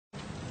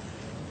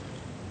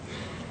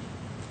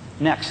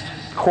Next,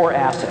 core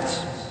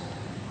assets.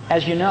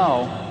 As you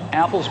know,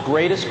 Apple's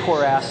greatest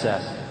core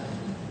asset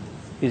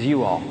is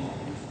you all.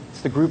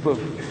 It's the group of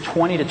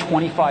 20 to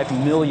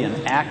 25 million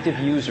active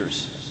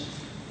users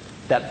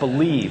that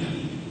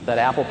believe that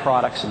Apple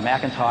products and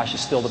Macintosh is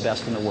still the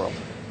best in the world.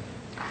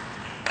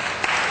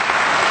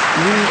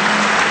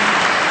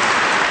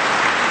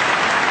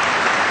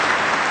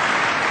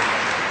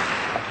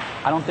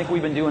 I don't think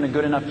we've been doing a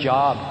good enough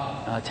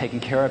job taking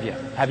care of you.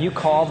 Have you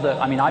called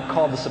I've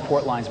called the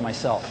support lines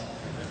myself.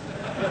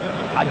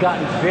 I've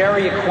gotten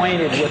very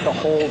acquainted with the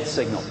hold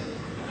signal.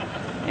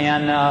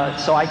 And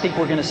so I think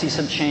we're going to see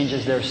some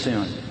changes there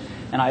soon.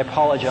 And I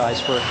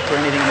apologize for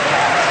anything in the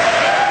past.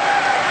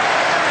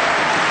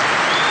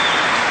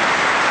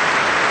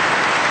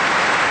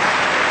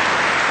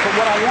 But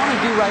what I want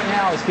to do right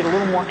now is get a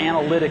little more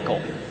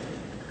analytical.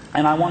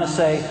 And I want to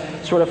say,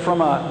 sort of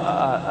from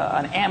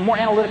a more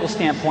analytical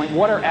standpoint,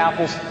 what are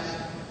Apple's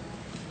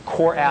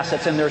core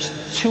assets? And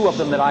there's two of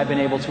them that I've been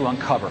able to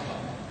uncover.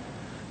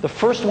 The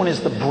first one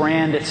is the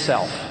brand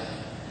itself.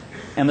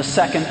 And the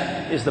second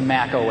is the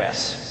Mac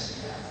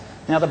OS.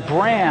 Now the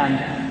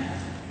brand,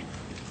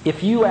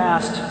 if you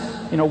asked,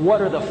 what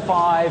are the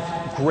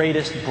 5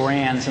 greatest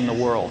brands in the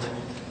world?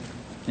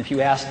 If you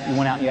went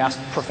out and you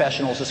asked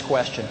professionals this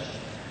question,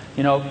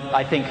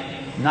 I think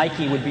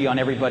Nike would be on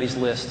everybody's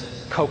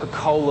list.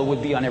 Coca-Cola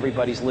would be on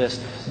everybody's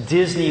list.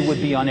 Disney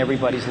would be on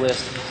everybody's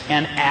list.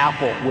 And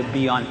Apple would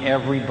be on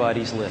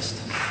everybody's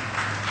list.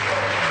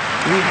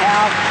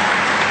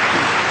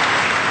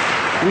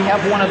 We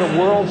have one of the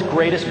world's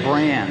greatest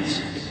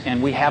brands,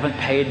 and we haven't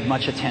paid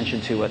much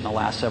attention to it in the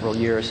last several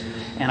years,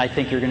 and I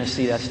think you're going to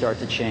see that start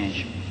to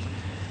change.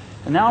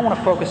 And now I want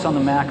to focus on the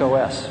Mac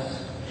OS.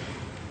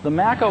 The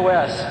Mac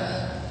OS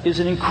is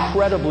an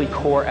incredibly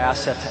core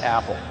asset to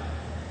Apple,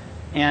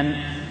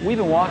 and we've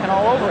been walking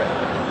all over it.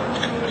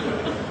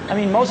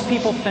 Most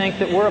people think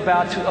that we're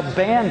about to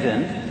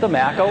abandon the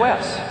Mac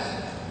OS.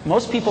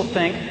 Most people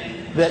think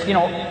that,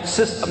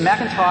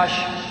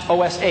 Macintosh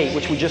OS 8,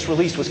 which we just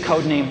released, was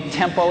codenamed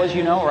Tempo, as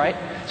you know, right?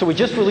 So we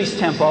just released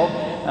Tempo.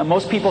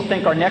 Most people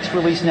think our next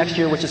release next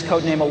year, which is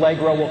codenamed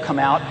Allegro, will come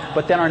out,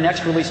 but then our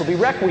next release will be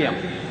Requiem.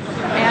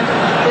 And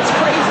it's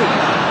crazy.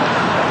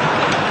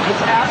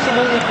 It's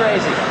absolutely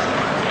crazy.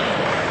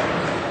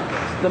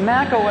 The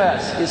Mac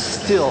OS is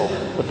still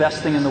the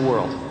best thing in the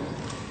world.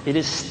 It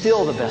is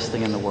still the best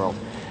thing in the world.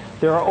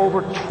 There are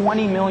over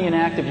 20 million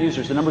active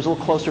users. The number's a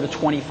little closer to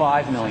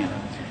 25 million.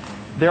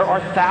 There are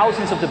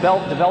thousands of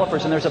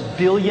developers, and there's $1.5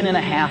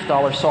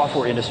 billion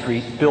software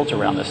industry built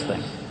around this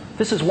thing.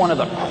 This is one of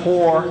the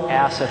core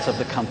assets of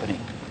the company.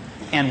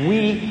 And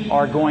we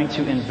are going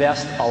to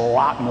invest a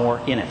lot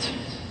more in it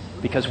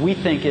because we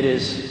think it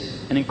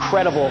is an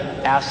incredible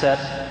asset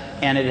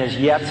and it has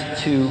yet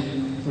to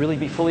really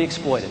be fully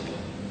exploited.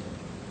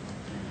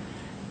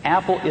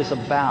 Apple is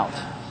about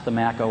the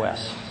Mac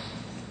OS.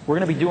 We're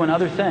going to be doing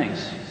other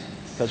things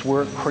because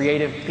we're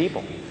creative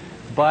people.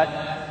 But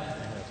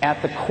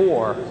at the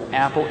core,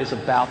 Apple is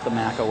about the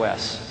Mac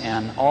OS.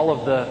 And all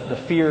of the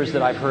fears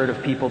that I've heard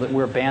of people that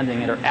we're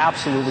abandoning it are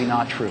absolutely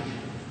not true.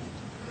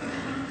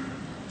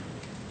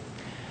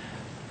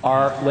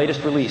 Our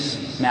latest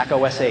release, Mac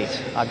OS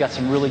 8, I've got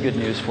some really good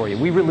news for you.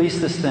 We released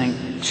this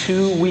thing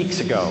 2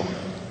 weeks ago,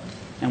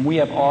 and we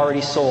have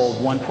already sold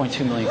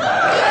 1.2 million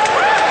copies.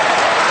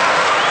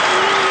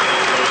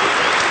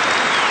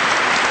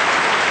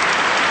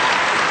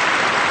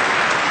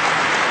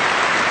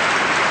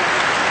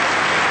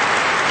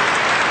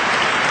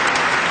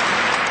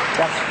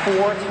 That's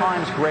 4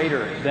 times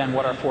greater than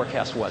what our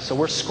forecast was. So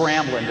we're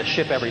scrambling to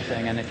ship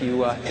everything, and if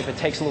it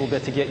takes a little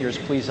bit to get yours,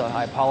 please,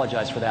 I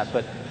apologize for that,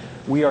 but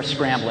we are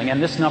scrambling.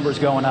 And this number's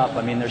going up.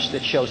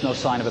 It shows no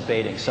sign of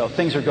abating. So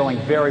things are going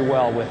very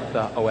well with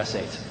OS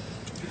 8.